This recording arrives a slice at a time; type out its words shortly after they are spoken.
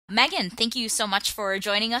Megan, thank you so much for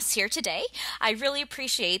joining us here today. I really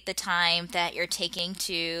appreciate the time that you're taking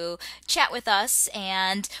to chat with us,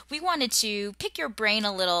 and we wanted to pick your brain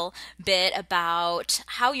a little bit about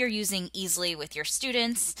how you're using Easelly with your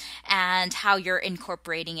students and how you're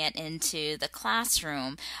incorporating it into the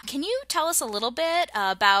classroom. Can you tell us a little bit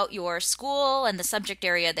about your school and the subject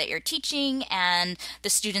area that you're teaching and the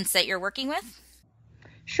students that you're working with?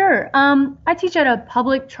 Sure. I teach at a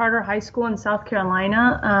public charter high school in South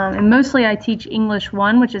Carolina, and mostly I teach English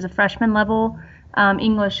 1, which is a freshman level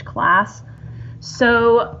English class.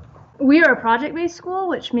 So we are a project-based school,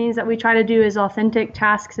 which means that we try to do as authentic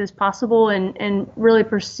tasks as possible and really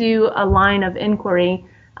pursue a line of inquiry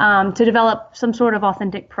to develop some sort of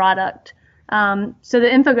authentic product. So the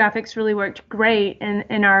infographics really worked great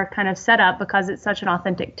in our kind of setup because it's such an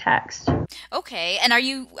authentic text. Okay, and are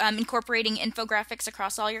you incorporating infographics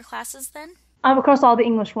across all your classes then? Across all the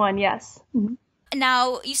English 1, yes. Mm-hmm.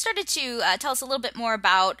 Now, you started to tell us a little bit more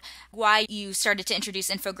about why you started to introduce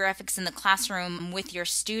infographics in the classroom with your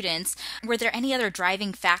students. Were there any other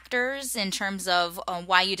driving factors in terms of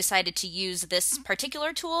why you decided to use this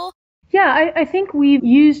particular tool? Yeah, I think we've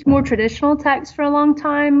used more traditional text for a long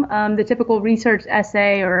time, the typical research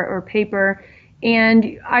essay or paper.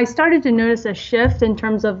 And I started to notice a shift in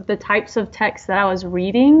terms of the types of text that I was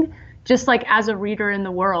reading, just like as a reader in the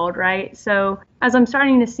world, right? So as I'm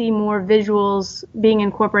starting to see more visuals being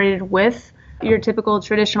incorporated with your typical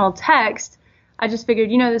traditional text, I just figured,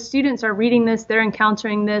 the students are reading this, they're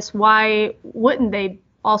encountering this. Why wouldn't they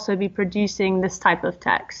also be producing this type of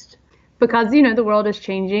text? Because, the world is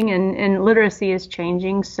changing and literacy is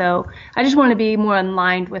changing. So I just want to be more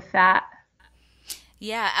aligned with that.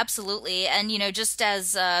 Yeah, absolutely. And, just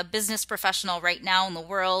as a business professional right now in the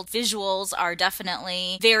world, visuals are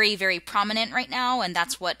definitely very, very prominent right now. And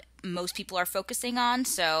that's what most people are focusing on.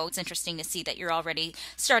 So it's interesting to see that you're already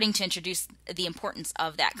starting to introduce the importance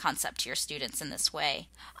of that concept to your students in this way.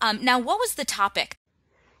 Now, what was the topic?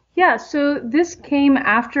 Yeah, so this came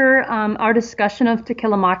after our discussion of To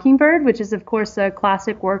Kill a Mockingbird, which is, of course, a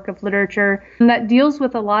classic work of literature that deals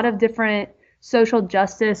with a lot of different social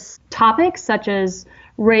justice topics, such as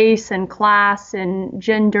race and class and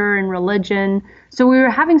gender and religion. So we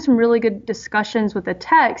were having some really good discussions with the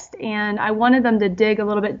text, and I wanted them to dig a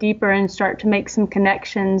little bit deeper and start to make some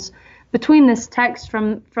connections between this text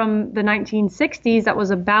from the 1960s that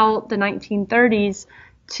was about the 1930s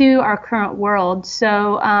to our current world.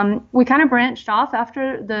 So we kind of branched off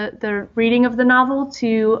after the reading of the novel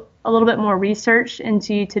to a little bit more research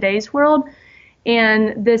into today's world.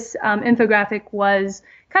 And this infographic was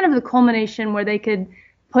kind of the culmination where they could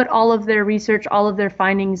put all of their research, all of their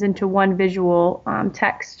findings into one visual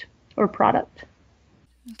text or product.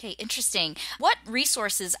 Okay, interesting. What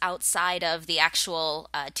resources outside of the actual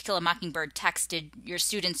To Kill a Mockingbird text did your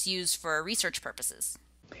students use for research purposes?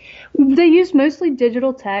 They used mostly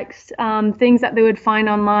digital text, things that they would find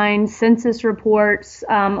online, census reports,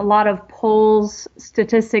 a lot of polls,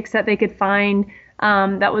 statistics that they could find.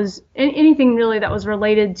 That was anything really that was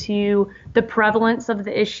related to the prevalence of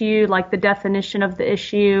the issue, like the definition of the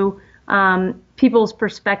issue, people's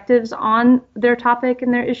perspectives on their topic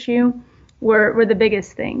and their issue were the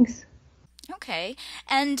biggest things. Okay.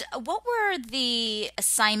 And what were the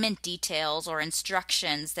assignment details or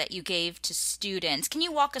instructions that you gave to students? Can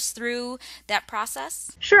you walk us through that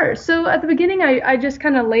process? Sure. So at the beginning, I just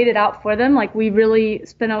kind of laid it out for them. Like we really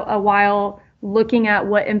spent a while looking at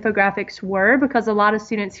what infographics were, because a lot of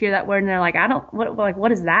students hear that word and they're like,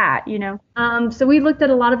 what is that? So we looked at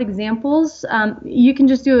a lot of examples. You can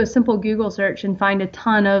just do a simple Google search and find a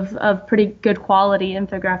ton of pretty good quality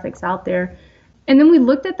infographics out there. And then we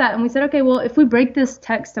looked at that and we said, okay, well, if we break this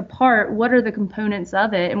text apart, what are the components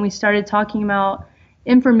of it? And we started talking about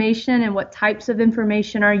information and what types of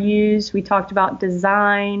information are used. We talked about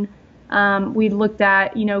design. We looked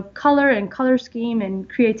at, color and color scheme and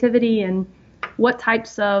creativity and what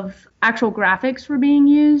types of actual graphics were being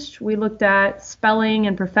used. We looked at spelling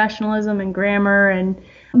and professionalism and grammar and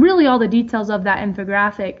really all the details of that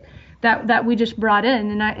infographic that we just brought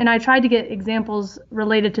in. And I tried to get examples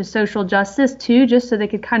related to social justice too, just so they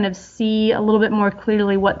could kind of see a little bit more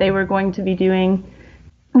clearly what they were going to be doing.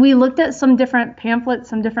 We looked at some different pamphlets,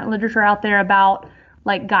 some different literature out there about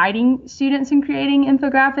like guiding students in creating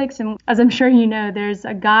infographics. And as I'm sure you know, there's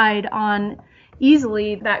a guide on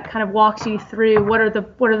Easelly that kind of walks you through what are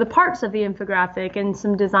the parts of the infographic and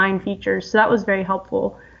some design features. So that was very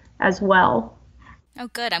helpful as well. Oh,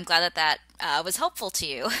 good. I'm glad that was helpful to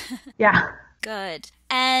you. Yeah. Good.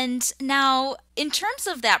 And now, in terms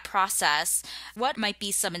of that process, what might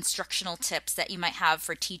be some instructional tips that you might have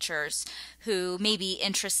for teachers who may be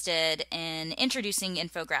interested in introducing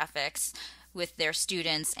infographics with their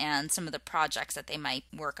students and some of the projects that they might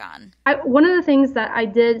work on? One of the things that I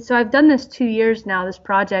did, so I've done this 2 years now, this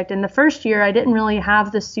project, and the first year I didn't really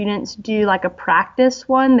have the students do like a practice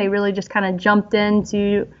one. They really just kind of jumped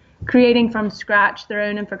into creating from scratch their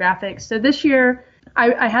own infographics. So this year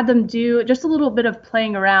I had them do just a little bit of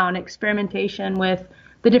playing around, experimentation with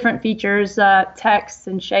the different features, texts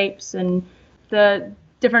and shapes and the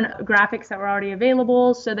different graphics that were already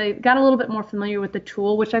available. So they got a little bit more familiar with the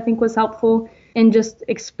tool, which I think was helpful in just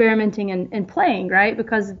experimenting and playing, right?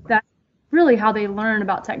 Because that's really how they learn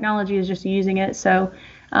about technology, is just using it. So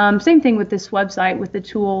same thing with this website, with the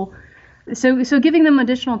tool. So giving them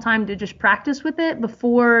additional time to just practice with it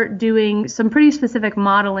before doing some pretty specific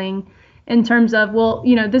modeling in terms of, well,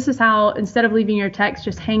 this is how, instead of leaving your text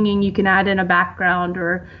just hanging, you can add in a background,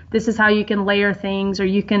 or this is how you can layer things, or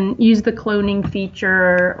you can use the cloning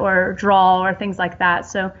feature or draw or things like that.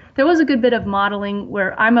 So there was a good bit of modeling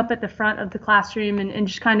where I'm up at the front of the classroom and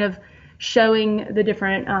just kind of showing the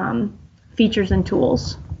different features and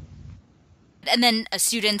tools. And then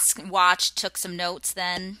students watched, took some notes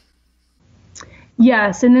then?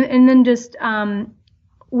 Yes, and then just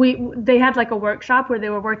they had like a workshop where they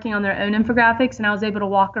were working on their own infographics, and I was able to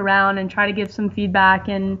walk around and try to give some feedback.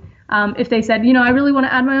 And if they said, I really want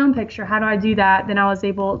to add my own picture, how do I do that? Then I was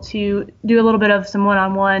able to do a little bit of some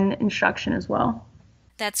one-on-one instruction as well.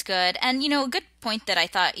 That's good. And, a good point that I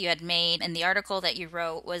thought you had made in the article that you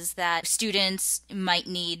wrote was that students might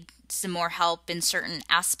need some more help in certain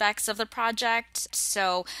aspects of the project.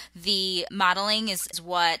 So the modeling is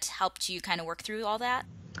what helped you kind of work through all that?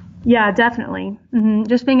 Yeah, definitely.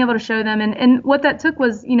 Just being able to show them. And what that took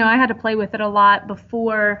was, I had to play with it a lot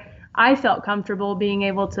before I felt comfortable being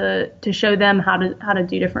able to show them how to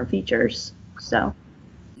do different features. So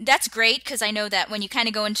that's great, because I know that when you kind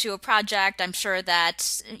of go into a project, I'm sure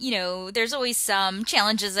that, there's always some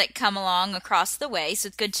challenges that come along across the way. So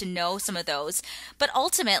it's good to know some of those. But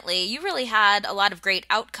ultimately, you really had a lot of great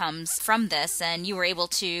outcomes from this, and you were able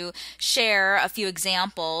to share a few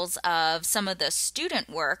examples of some of the student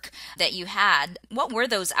work that you had. What were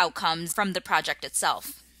those outcomes from the project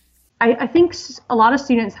itself? I think a lot of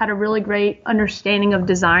students had a really great understanding of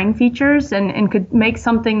design features and could make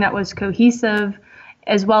something that was cohesive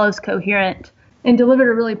as well as coherent, and delivered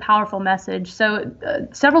a really powerful message. So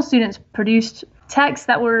several students produced texts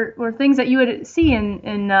that were things that you would see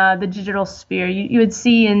in the digital sphere. You would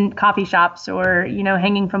see in coffee shops, or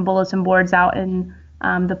hanging from bulletin boards out in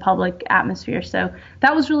the public atmosphere. So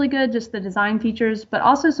that was really good, just the design features. But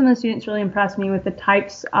also some of the students really impressed me with the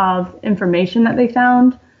types of information that they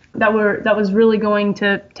found that was really going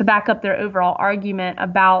to back up their overall argument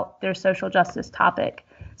about their social justice topic.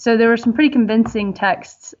 So there were some pretty convincing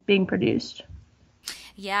texts being produced.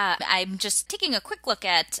 Yeah, I'm just taking a quick look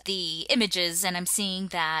at the images, and I'm seeing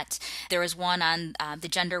that there was one on the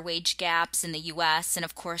gender wage gaps in the U.S., and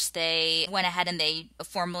of course they went ahead and they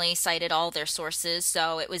formally cited all their sources,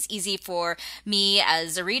 so it was easy for me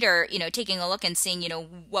as a reader, taking a look and seeing,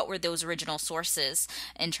 what were those original sources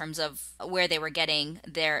in terms of where they were getting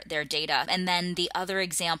their data. And then the other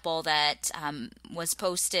example that was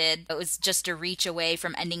posted, it was just a reach away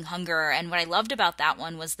from ending hunger, and what I loved about that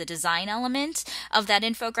one was the design element of that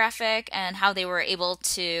infographic and how they were able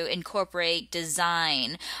to incorporate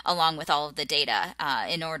design along with all of the data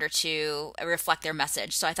in order to reflect their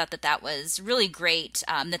message. So I thought that was really great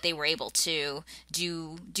that they were able to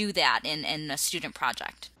do that in a student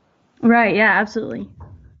project. Right. Yeah, absolutely.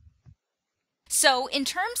 So in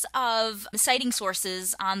terms of citing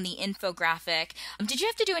sources on the infographic, did you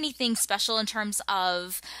have to do anything special in terms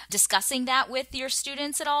of discussing that with your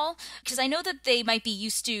students at all? Because I know that they might be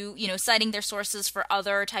used to, citing their sources for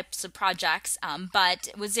other types of projects, but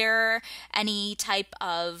was there any type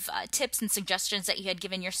of tips and suggestions that you had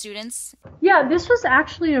given your students? Yeah, this was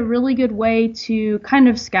actually a really good way to kind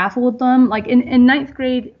of scaffold them. Like in ninth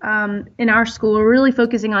grade, in our school, we're really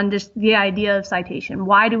focusing on just the idea of citation.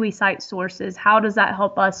 Why do we cite sources? How does that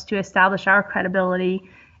help us to establish our credibility?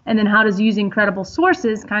 And then how does using credible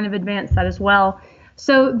sources kind of advance that as well?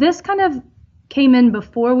 So this kind of came in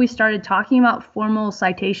before we started talking about formal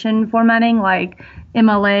citation formatting like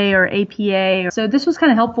MLA or APA. So this was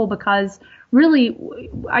kind of helpful because really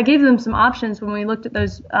I gave them some options when we looked at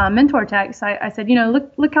those mentor texts. I said,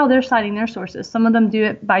 look how they're citing their sources. Some of them do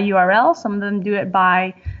it by URL, some of them do it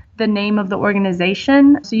by the name of the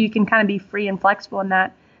organization. So you can kind of be free and flexible in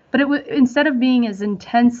that. But instead of being as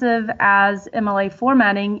intensive as MLA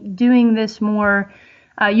formatting, doing this more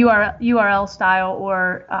URL style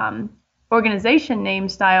or organization name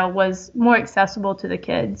style was more accessible to the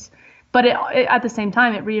kids. But at the same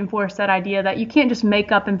time, it reinforced that idea that you can't just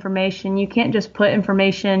make up information. You can't just put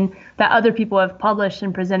information that other people have published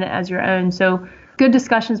and present it as your own. So good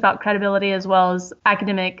discussions about credibility as well as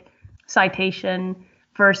academic citation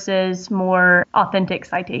versus more authentic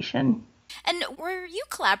citation. And were you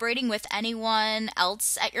collaborating with anyone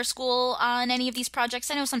else at your school on any of these projects?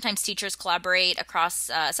 I know sometimes teachers collaborate across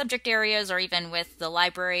subject areas or even with the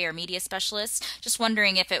library or media specialists. Just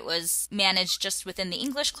wondering if it was managed just within the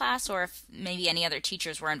English class or if maybe any other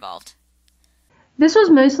teachers were involved. This was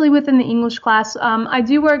mostly within the English class. I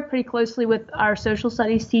do work pretty closely with our social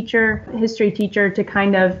studies teacher, history teacher to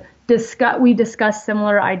kind of we discuss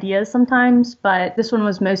similar ideas sometimes, but this one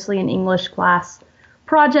was mostly an English class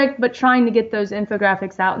project, but trying to get those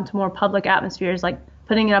infographics out into more public atmospheres, like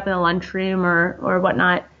putting it up in the lunchroom or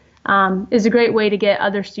whatnot, is a great way to get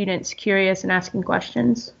other students curious and asking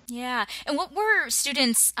questions. Yeah. And what were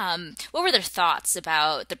students, what were their thoughts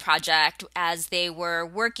about the project as they were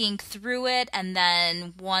working through it and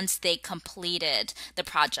then once they completed the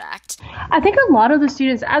project? I think a lot of the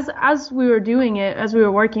students, as we were doing it, as we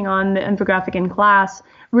were working on the infographic in class,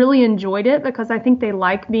 really enjoyed it because I think they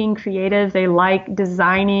like being creative. They like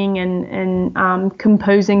designing and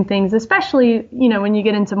composing things, especially, when you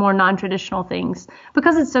get into more non-traditional things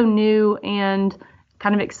because it's so new and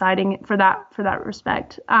kind of exciting for that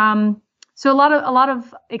respect. So a lot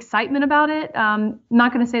of excitement about it.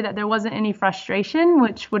 Not going to say that there wasn't any frustration,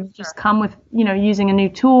 which would just come with, using a new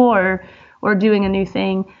tool or doing a new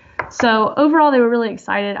thing. So overall, they were really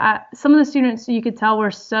excited. Some of the students, you could tell,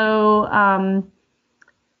 were so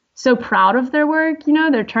proud of their work.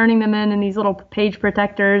 They're turning them in these little page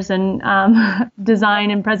protectors and design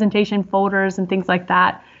and presentation folders and things like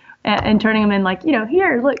that, and turning them in like,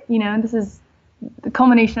 here, look, this is the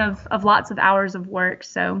culmination of lots of hours of work.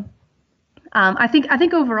 So I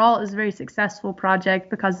think overall it was a very successful project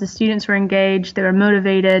because the students were engaged, they were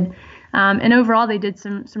motivated, and overall they did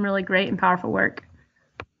some really great and powerful work.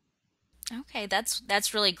 Okay,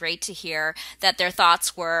 that's really great to hear that their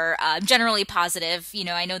thoughts were generally positive.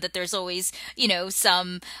 I know that there's always,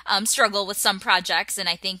 some struggle with some projects, and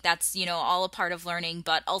I think that's, all a part of learning.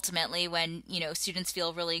 But ultimately, when, students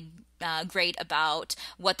feel really great about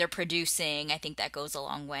what they're producing, I think that goes a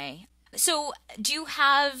long way. So, do you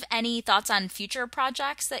have any thoughts on future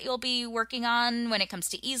projects that you'll be working on when it comes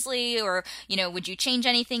to Easelly, or, would you change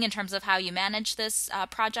anything in terms of how you manage this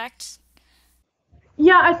project?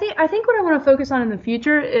 Yeah, I think what I want to focus on in the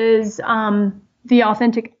future is the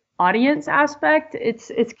authentic audience aspect.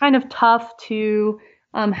 It's kind of tough to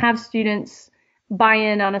have students buy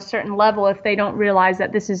in on a certain level if they don't realize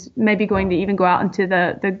that this is maybe going to even go out into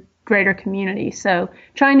the greater community. So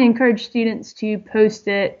trying to encourage students to post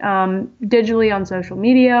it digitally on social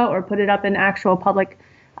media or put it up in actual public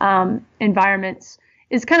environments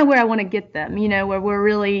is kind of where I want to get them, where we're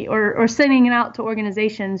really, or sending it out to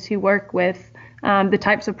organizations who work with the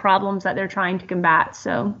types of problems that they're trying to combat.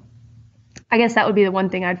 So I guess that would be the one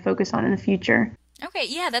thing I'd focus on in the future. Okay,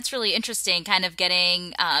 yeah, that's really interesting. Kind of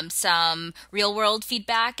getting some real world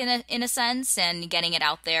feedback in a sense, and getting it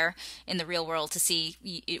out there in the real world to see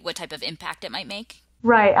what type of impact it might make.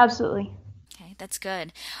 Right, absolutely. Okay, that's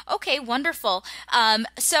good. Okay, wonderful.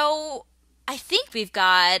 So I think we've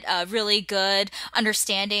got a really good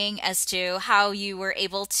understanding as to how you were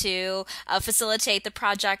able to facilitate the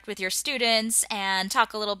project with your students and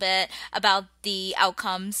talk a little bit about the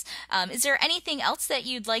outcomes. Is there anything else that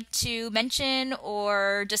you'd like to mention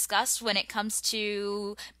or discuss when it comes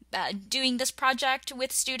to doing this project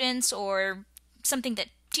with students, or something that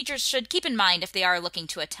teachers should keep in mind if they are looking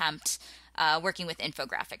to attempt working with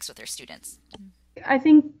infographics with their students? I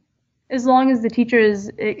think as long as the teacher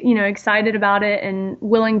is, excited about it and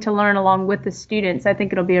willing to learn along with the students, I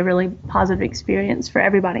think it'll be a really positive experience for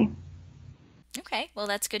everybody. Okay, well,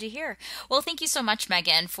 that's good to hear. Well, thank you so much,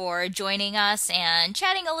 Megan, for joining us and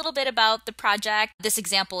chatting a little bit about the project. This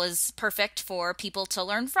example is perfect for people to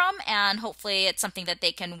learn from, and hopefully it's something that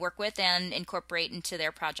they can work with and incorporate into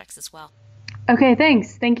their projects as well. Okay,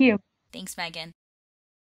 thanks. Thank you. Thanks, Megan.